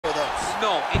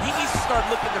No, and he needs to start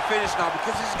looking to finish now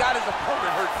because he's got his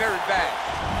opponent hurt very bad.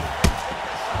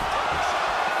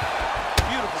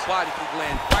 Beautiful body kick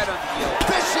land right under the elbow.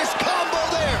 Vicious combo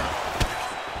there.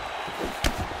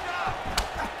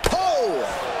 Oh!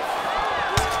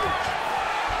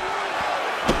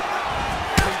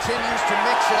 Continues to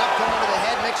mix it up, going to the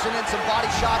head, mixing in some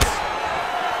body shots.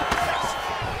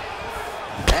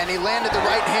 And he landed the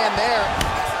right hand there.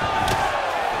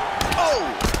 Oh!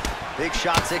 Big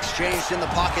shots exchanged in the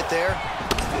pocket there.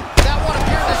 That one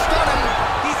appeared to stun him.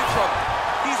 He's in trouble.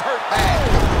 He's hurt bad.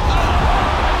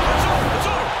 It's over. It's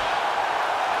over.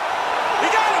 He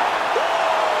got him.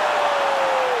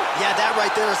 Yeah, that right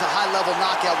there is a high-level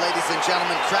knockout, ladies and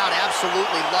gentlemen. Crowd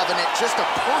absolutely loving it. Just a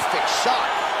perfect shot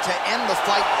to end the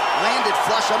fight. Landed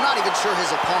flush. I'm not even sure his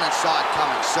opponent saw it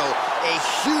coming. So a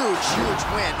huge, huge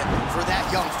win for that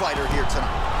young fighter here tonight.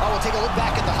 Oh, we'll take a look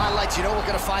back at the highlights. You know we're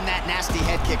going to find that nasty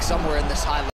head kick somewhere in this highlight.